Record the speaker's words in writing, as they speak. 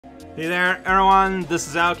Hey there, everyone. This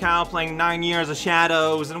is Alcal playing 9 Years of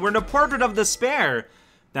Shadows, and we're in the Portrait of Despair.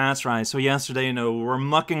 That's right. So yesterday, you know, we were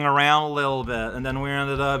mucking around a little bit, and then we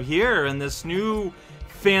ended up here in this new,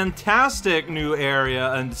 fantastic new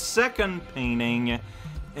area and second painting.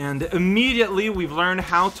 And immediately we've learned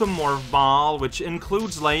how to morph ball, which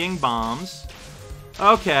includes laying bombs.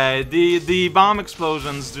 Okay, the bomb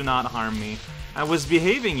explosions do not harm me. I was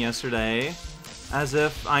behaving yesterday as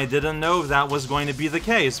if I didn't know that was going to be the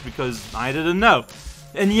case, because I didn't know.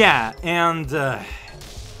 And yeah, and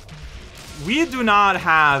we do not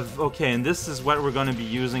have... Okay, and this is what we're going to be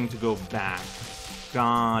using to go back.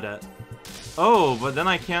 Got it. Oh, but then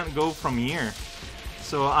I can't go from here.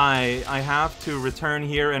 So I have to return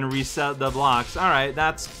here and reset the blocks. Alright,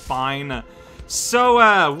 that's fine.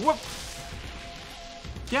 So, whoop.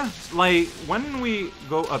 Yeah, like, when we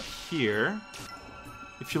go up here...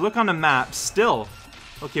 If you look on the map, still...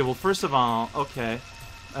 Okay, well, first of all, okay.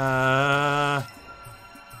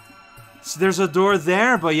 So there's a door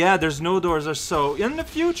there, but yeah, there's no doors there. So, in the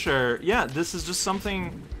future, yeah, this is just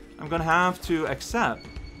something I'm gonna have to accept.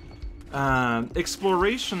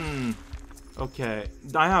 Exploration... Okay,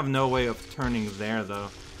 I have no way of turning there, though.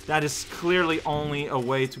 That is clearly only a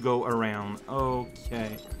way to go around.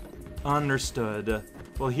 Okay, understood.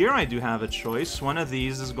 Well, here I do have a choice. One of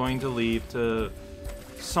these is going to lead to...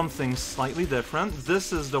 something slightly different.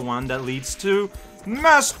 This is the one that leads to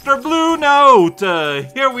Master Blue Note!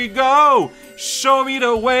 Here we go! Show me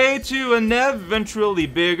the way to an eventually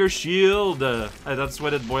bigger shield. That's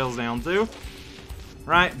what it boils down to.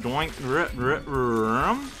 Right, doink,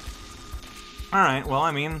 Alright, well,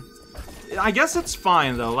 I mean, I guess it's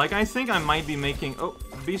fine, though. Like, I think I might be making... Oh,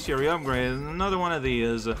 bestiary upgrade. Another one of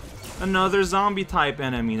these. Another zombie-type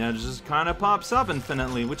enemy that just kind of pops up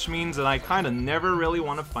infinitely, which means that I kind of never really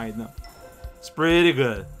want to fight them. It's pretty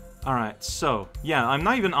good. Alright, so, yeah, I'm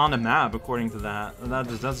not even on the map, according to that.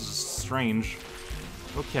 That's just strange.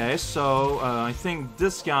 Okay, so, I think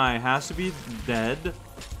this guy has to be dead.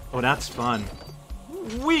 Oh, that's fun.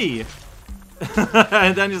 Whee!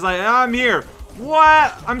 And then he's like, I'm here!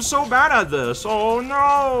 What? I'm so bad at this! Oh,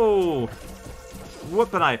 no! What,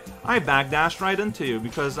 but I backdashed right into you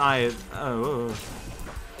because I... Oh,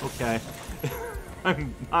 okay.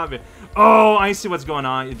 I'm not... Oh, I see what's going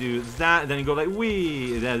on. You do that, and then you go like,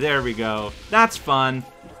 wee. There we go. That's fun.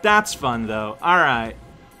 That's fun, though. Alright.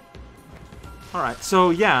 Alright,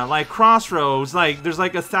 so yeah, like crossroads, like, there's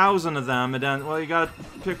like 1,000 of them, and then, well, you gotta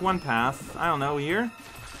pick one path. I don't know, here?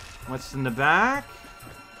 What's in the back?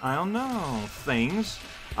 I don't know. Things.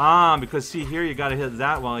 Ah, because see here, you gotta hit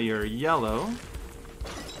that while you're yellow.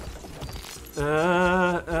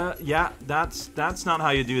 Yeah, that's not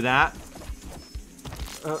how you do that.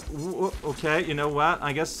 Okay, you know what?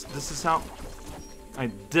 I guess this is how... I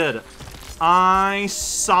did it. I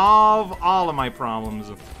solve all of my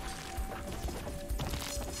problems.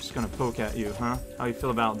 Just gonna poke at you, huh? How you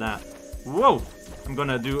feel about that? Whoa! I'm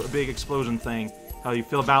gonna do a big explosion thing. How you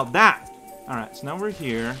feel about that? Alright, so now we're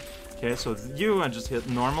here. Okay, so you, I just hit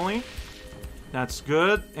normally. That's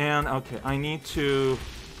good. And, okay, I need to...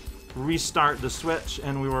 restart the switch,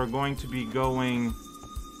 and we were going to be going...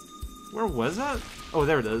 Where was it? Oh,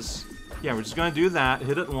 there it is. Yeah, we're just gonna do that,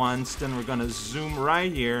 hit it once, then we're gonna zoom right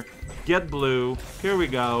here, get blue, here we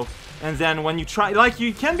go, and then when you try... Like,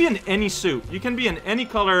 you can be in any suit. You can be in any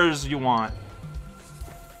colors you want.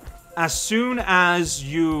 As soon as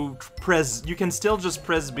you press... You can still just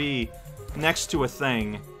press B next to a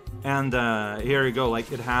thing, and here you go,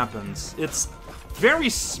 like, it happens. It's very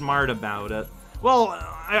smart about it. Well,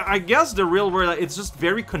 I guess the real word, it's just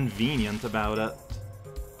very convenient about it.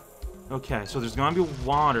 Okay, so there's gonna be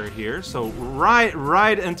water here. So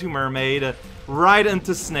right into mermaid, right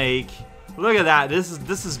into snake. Look at that.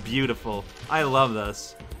 This is beautiful. I love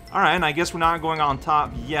this. All right, and I guess we're not going on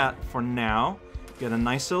top yet for now. Get a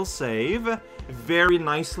nice little save. Very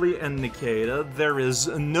nicely indicated. There is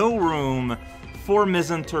no room for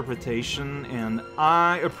misinterpretation, and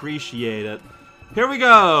I appreciate it. Here we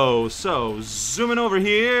go! So, zooming over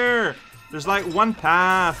here, there's like one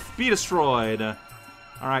path. Be destroyed.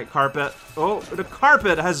 Alright, carpet. Oh, the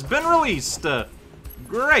carpet has been released!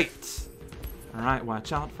 Great! Alright,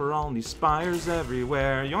 watch out for all these spires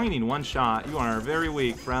everywhere. You only need one shot. You are very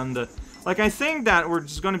weak, friend. Like, I think that we're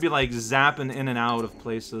just gonna be, like, zapping in and out of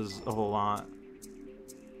places a whole lot.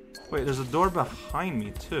 Wait, there's a door behind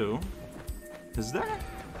me, too. Is there?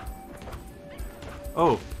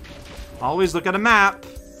 Oh. Always look at a map.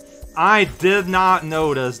 I did not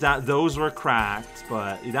notice that those were cracked,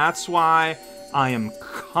 but that's why I am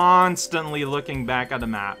constantly looking back at the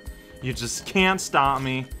map. You just can't stop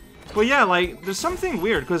me. But yeah, like, there's something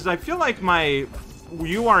weird, because I feel like my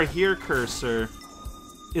you are here cursor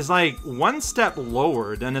is like one step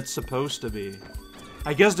lower than it's supposed to be.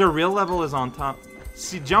 I guess the real level is on top.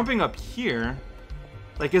 See, jumping up here,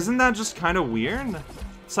 like, isn't that just kind of weird?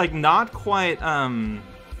 It's like not quite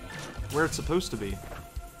where it's supposed to be.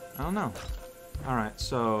 I don't know. Alright,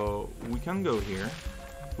 so we can go here.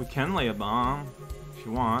 We can lay a bomb if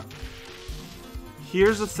you want.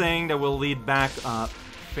 Here's the thing that will lead back up.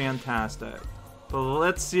 Fantastic. But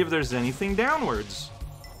let's see if there's anything downwards.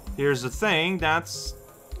 Here's the thing that's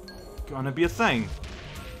gonna be a thing.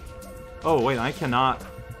 Oh, wait, I cannot.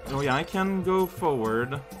 Oh, yeah, I can go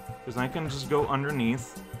forward. Because I can just go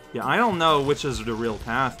underneath. Yeah, I don't know which is the real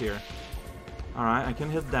path here. Alright, I can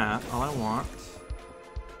hit that. All I want.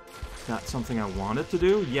 Is that something I wanted to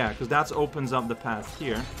do? Yeah, because that opens up the path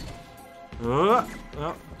here. Oh,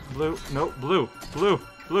 blue. No, blue. Blue.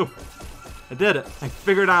 Blue. I did it. I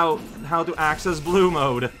figured out how to access blue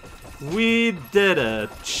mode. We did it.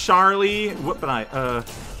 Charlie. What, but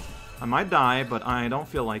I might die, but I don't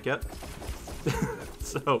feel like it.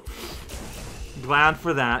 So, glad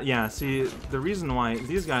for that. Yeah, see, the reason why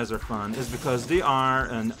these guys are fun is because they are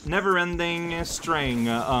a never-ending string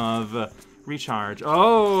of recharge.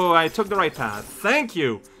 Oh, I took the right path. Thank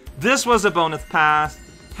you. This was a bonus pass.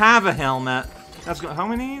 Have a helmet. That's good. How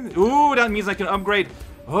many? Ooh, that means I can upgrade.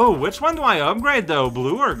 Oh, which one do I upgrade, though?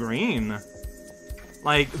 Blue or green?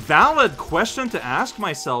 Like, valid question to ask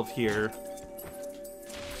myself here.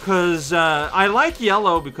 Because, I like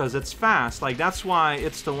yellow because it's fast. Like, that's why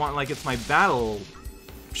it's the one, like, it's my battle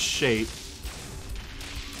shape.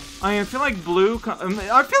 I feel like blue...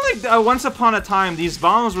 I feel like once upon a time, these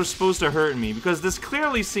bombs were supposed to hurt me. Because this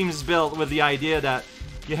clearly seems built with the idea that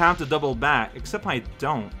you have to double back. Except I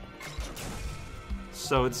don't.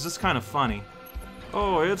 So it's just kind of funny.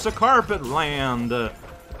 Oh, it's a carpet land.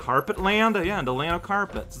 Carpet land? Yeah, the land of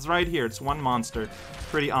carpets. It's right here. It's one monster.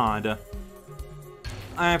 Pretty odd.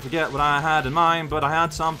 I forget what I had in mind, but I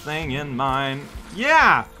had something in mind.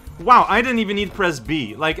 Yeah! Wow, I didn't even need to press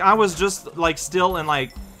B. Like, I was just, like, still in,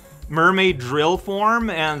 like, mermaid drill form,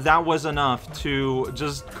 and that was enough to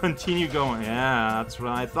just continue going. Yeah, that's what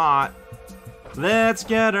I thought. Let's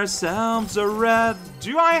get ourselves a red.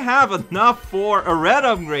 Do I have enough for a red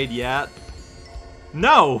upgrade yet?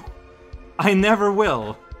 No! I never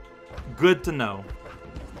will. Good to know.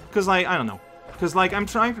 Because, like, I don't know. Because, like, I'm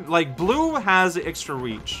trying to... Like, blue has extra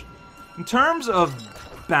reach. In terms of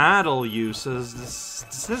battle uses,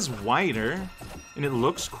 this is wider. And it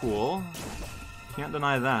looks cool. Can't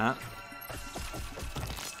deny that.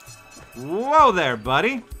 Whoa there,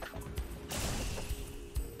 buddy!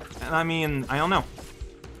 And I mean, I don't know.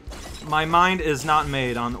 My mind is not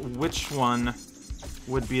made on which one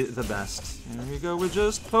would be the best. There we go, we're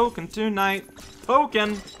just poking tonight.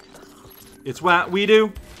 Poking! It's what we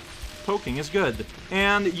do. Poking is good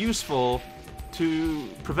and useful to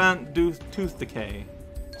prevent tooth decay.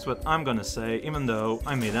 That's what I'm gonna say, even though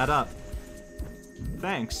I made that up.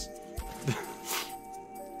 Thanks.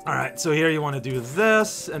 Alright, so here you want to do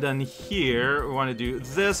this, and then here we want to do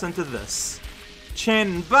this into this.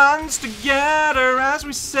 Chain buttons together as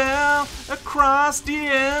we sail across the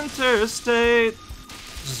interstate.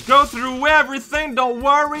 Just go through everything, don't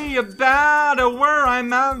worry about where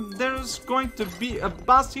I'm at. There's going to be a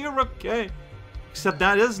boss here, okay? Except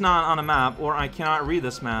that is not on a map, or I cannot read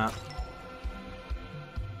this map.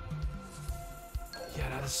 Yeah,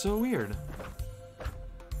 that is so weird.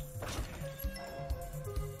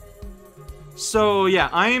 So, yeah,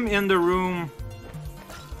 I am in the room.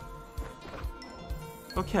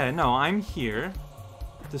 Okay, no, I'm here.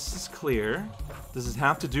 This is clear. Does it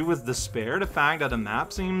have to do with despair? The fact that the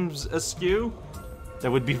map seems askew?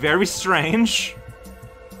 That would be very strange.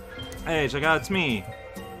 Hey, check out, it's me.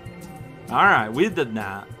 Alright, we did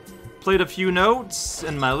that. Played a few notes,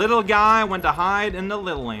 and my little guy went to hide in the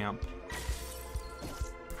little lamp.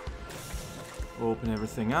 Open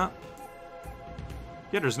everything up.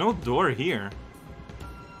 Yeah, there's no door here.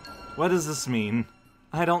 What does this mean?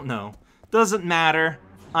 I don't know. Doesn't matter.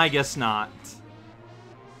 I guess not.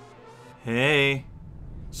 Hey.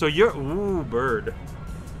 So you're... Ooh, bird.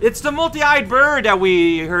 It's the multi-eyed bird that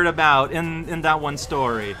we heard about in that one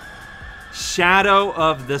story. Shadow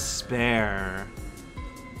of Despair.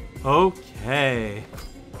 Okay.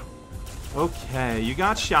 Okay, you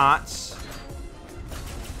got shots.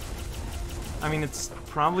 I mean, it's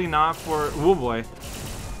probably not for... Oh boy.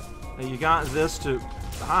 You got this to...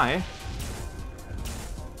 Hi.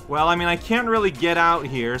 Well, I mean, I can't really get out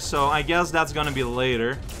here, so I guess that's gonna be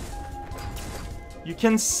later. You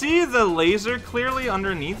can see the laser clearly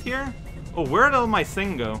underneath here. Oh, where did my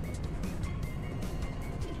thing go?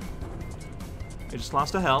 I just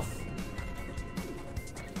lost a health.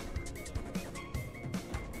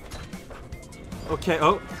 Okay,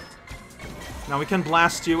 oh. Now we can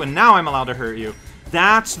blast you, and now I'm allowed to hurt you.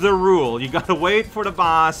 That's the rule. You gotta wait for the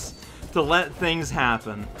boss to let things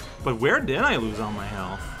happen. But where did I lose all my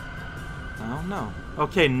health? I don't know.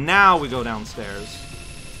 Okay, now we go downstairs.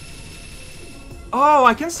 Oh,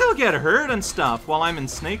 I can still get hurt and stuff while I'm in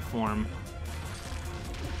snake form.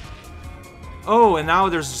 Oh, and now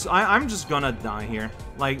there's... I'm just gonna die here.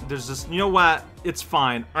 Like, there's just... You know what? It's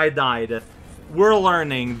fine. I died. We're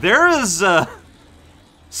learning. There is,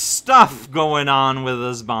 stuff going on with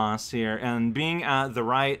this boss here. And being at the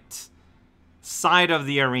right side of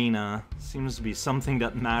the arena seems to be something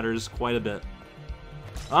that matters quite a bit.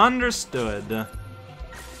 Understood.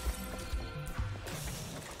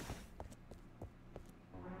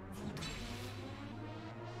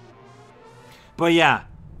 But yeah,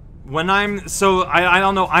 when I'm... So, I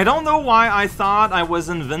don't know. I don't know why I thought I was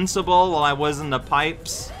invincible while I was in the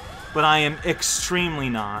pipes. But I am extremely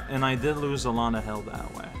not. And I did lose a lot of health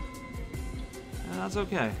that way. And that's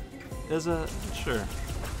okay. Sure.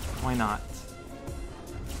 Why not?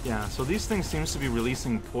 Yeah, so these things seems to be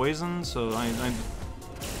releasing poison, so I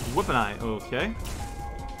whoop an eye. Okay.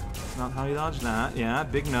 That's not how you dodge that. Yeah,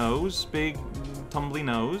 big nose. Big tumbly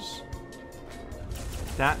nose.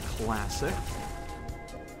 That classic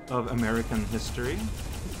of American history.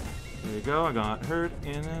 There you go, I got hurt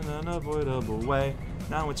in an unavoidable way.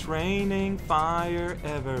 Now it's raining fire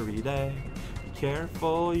every day. Be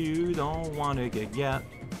careful, you don't want to get.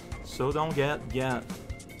 So don't get.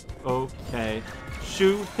 Okay.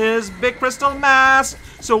 Shoot his big crystal mask,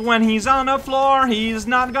 so when he's on the floor, he's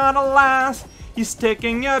not gonna last. He's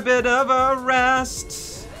taking a bit of a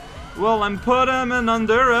rest. Well, I'm putting him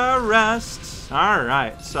under arrest.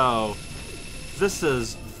 Alright, so this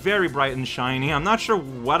is very bright and shiny. I'm not sure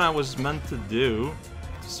what I was meant to do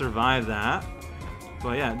to survive that.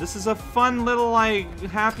 But yeah, this is a fun little, like,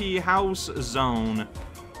 happy house zone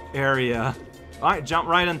area. Alright, jump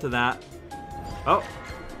right into that. Oh.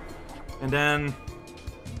 And then...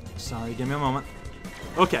 Sorry, give me a moment.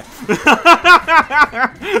 Okay.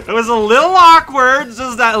 It was a little awkward,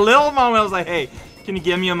 just that little moment. I was like, hey, can you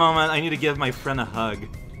give me a moment? I need to give my friend a hug.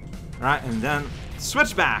 Alright, and then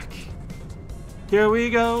switch back. Here we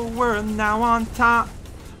go, we're now on top.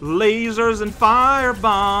 Lasers and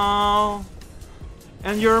fireball.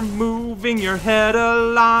 And you're moving your head a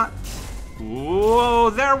lot. Whoa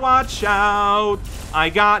there, watch out. I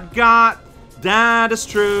got. That is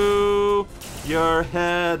true. Your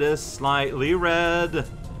head is slightly red.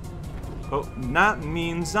 Oh, that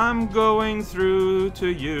means I'm going through to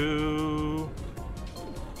you.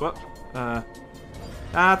 Well,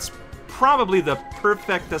 that's probably the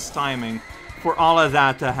perfectest timing for all of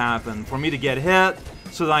that to happen. For me to get hit,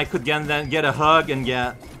 so that I could then get a hug and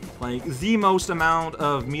get, like, the most amount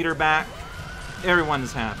of meter back. Everyone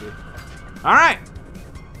is happy. Alright!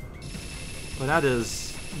 But that is...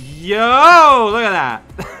 Yo! Look at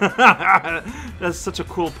that! That's such a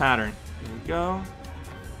cool pattern. There we go.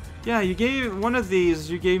 Yeah, you gave... One of these,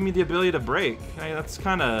 you gave me the ability to break. Hey, that's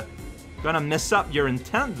kind of gonna mess up your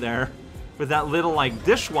intent there. With that little, like,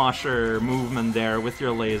 dishwasher movement there with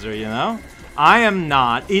your laser, you know? I am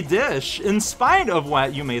not a dish, in spite of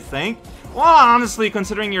what you may think. Well, honestly,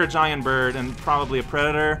 considering you're a giant bird and probably a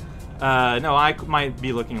predator, no, I might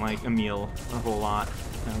be looking like a meal a whole lot.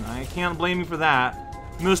 And I can't blame you for that.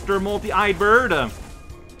 Mr. Multi-Eyed Bird,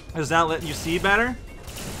 does that let you see better?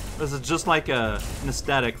 Or is it just like an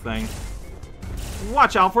aesthetic thing?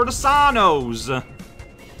 Watch out for the Sonos!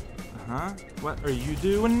 Uh-huh. What are you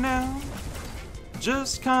doing now?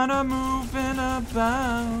 Just kinda moving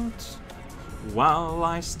about while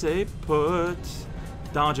I stay put.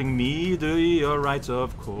 Dodging me, do your right,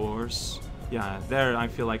 of course. Yeah, there I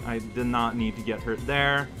feel like I did not need to get hurt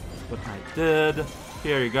there, but I did.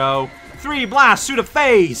 Here you go. 3 blasts to the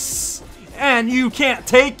face! And you can't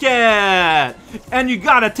take it! And you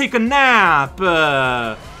gotta take a nap!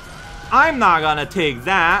 I'm not gonna take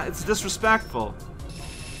that. It's disrespectful.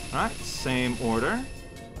 Alright, same order.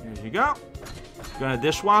 Here you go. Gonna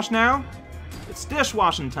dishwash now? It's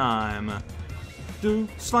dishwashing time. Do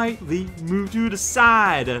slightly move to the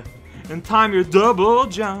side and time your double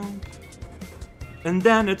jump. And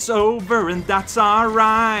then it's over and that's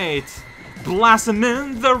alright. Blast him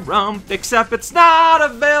in the rump, except it's not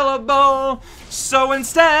available. So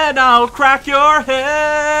instead I'll crack your head.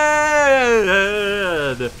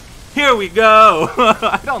 Here we go.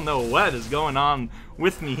 I don't know what is going on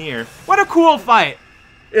with me here. What a cool fight.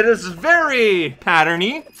 It is very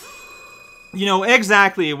patterny. You know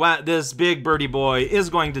exactly what this big birdie boy is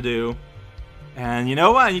going to do. And you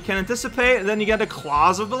know what? You can anticipate, and then you get the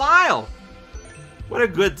Claws of Belial. What a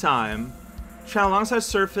good time. Travel alongside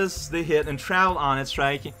surface they hit and travel on it,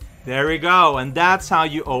 striking. There we go, and that's how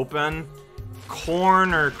you open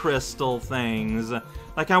corner crystal things.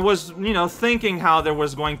 Like I was, you know, thinking how there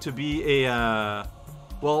was going to be a,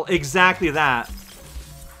 well, exactly that.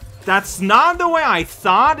 That's not the way I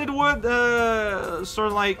thought it would, sort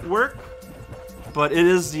of like work, but it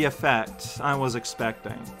is the effect I was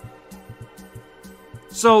expecting.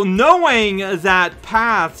 So knowing that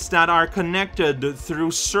paths that are connected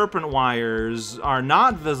through serpent wires are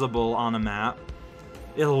not visible on a map,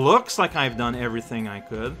 it looks like I've done everything I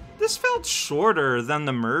could. This felt shorter than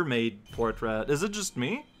the mermaid portrait. Is it just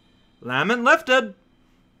me? Lament lifted!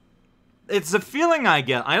 It's the feeling I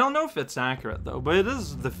get. I don't know if it's accurate though, but it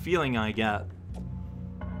is the feeling I get.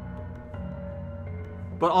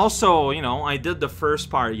 But also, you know, I did the first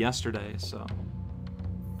part yesterday, so...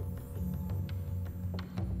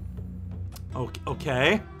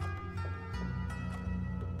 Okay.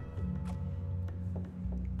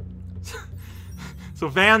 So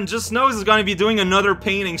Van just knows he's gonna be doing another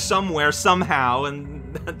painting somewhere, somehow,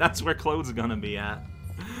 and that's where Claude's gonna be at.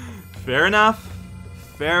 Fair enough.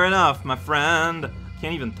 Fair enough, my friend.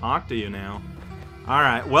 Can't even talk to you now.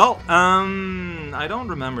 Alright, well, I don't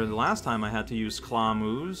remember the last time I had to use claw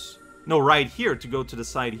moves. No, right here, to go to the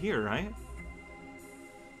side here, right?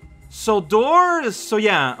 So doors, so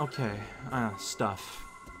yeah, okay. Stuff.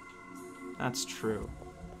 That's true.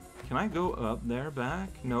 Can I go up there,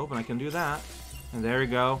 back? No, but I can do that. And there we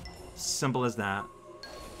go. Simple as that.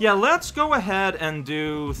 Yeah, let's go ahead and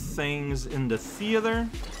do things in the theater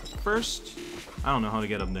first. I don't know how to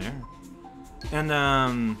get up there.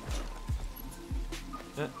 And,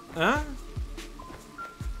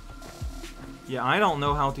 yeah, I don't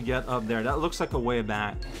know how to get up there. That looks like a way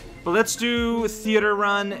back. But let's do theater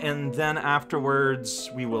run, and then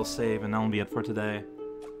afterwards we will save, and that'll be it for today.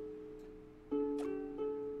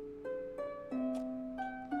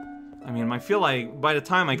 I mean, I feel like by the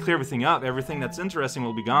time I clear everything up, everything that's interesting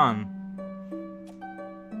will be gone.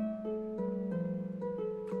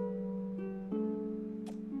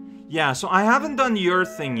 Yeah, so I haven't done your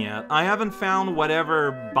thing yet. I haven't found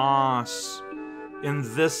whatever boss in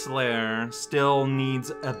this lair still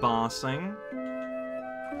needs a bossing.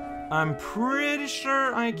 I'm pretty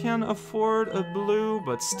sure I can afford a blue,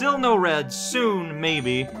 but still no red. Soon,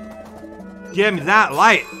 maybe. Give me that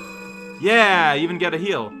light! Yeah, you even get a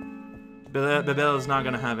heal. Babel is not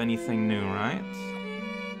gonna have anything new, right?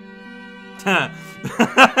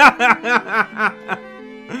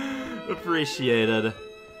 Appreciated.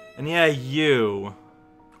 And yeah, you.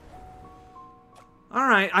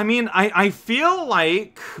 Alright, I mean, I feel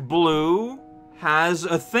like blue has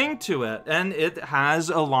a thing to it, and it has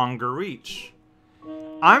a longer reach.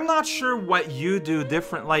 I'm not sure what you do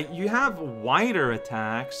different. Like, you have wider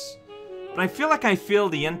attacks, but I feel like I feel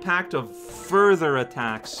the impact of further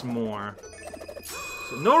attacks more.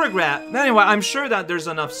 So, no regret. Anyway, I'm sure that there's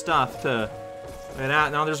enough stuff to...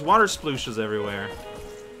 that. Now, there's water splooshes everywhere.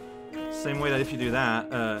 Same way that if you do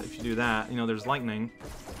that, you know, there's lightning.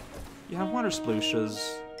 You have water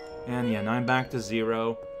splooshes. And yeah, now I'm back to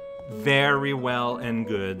 0. Very well and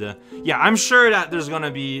good. Yeah, I'm sure that there's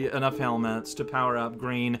gonna be enough helmets to power up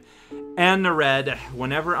green and the red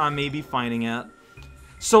whenever I may be finding it.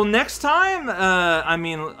 So next time, I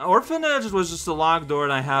mean, Orphanage was just a locked door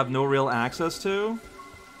that I have no real access to.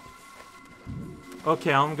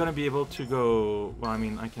 Okay, I'm gonna be able to go... Well, I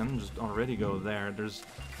mean, I can just already go there. There's...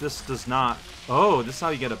 This does not... Oh, this is how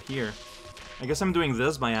you get up here. I guess I'm doing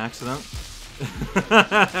this by accident.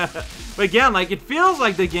 But again, like, it feels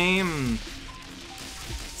like the game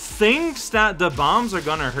thinks that the bombs are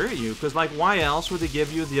gonna hurt you. Because, like, why else would they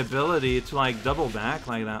give you the ability to, like, double back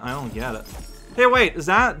like that? I don't get it. Hey, wait, is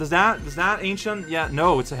that ancient? Yeah,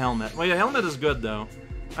 no, it's a helmet. Wait, a helmet is good, though.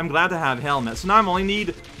 I'm glad to have helmet. So now I only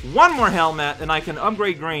need one more helmet, and I can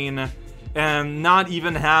upgrade green and not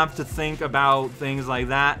even have to think about things like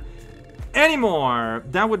that anymore.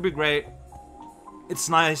 That would be great. It's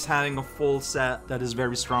nice having a full set that is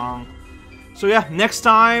very strong. So yeah, next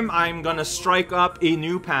time I'm gonna strike up a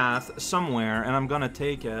new path somewhere, and I'm gonna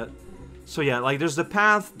take it. So yeah, like there's the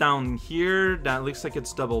path down here that looks like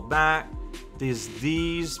it's double back. There's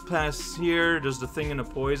these paths here. There's the thing in the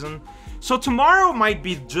poison. So tomorrow might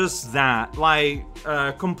be just that, like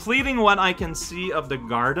completing what I can see of the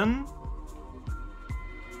garden.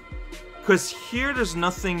 Because here there's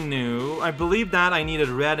nothing new. I believe that I needed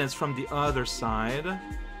red and it's from the other side.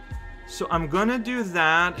 So I'm gonna do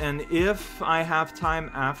that, and if I have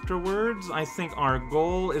time afterwards, I think our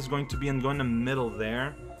goal is going to be in going the middle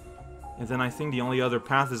there. And then I think the only other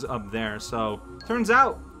path is up there. So, turns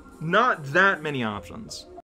out, not that many options.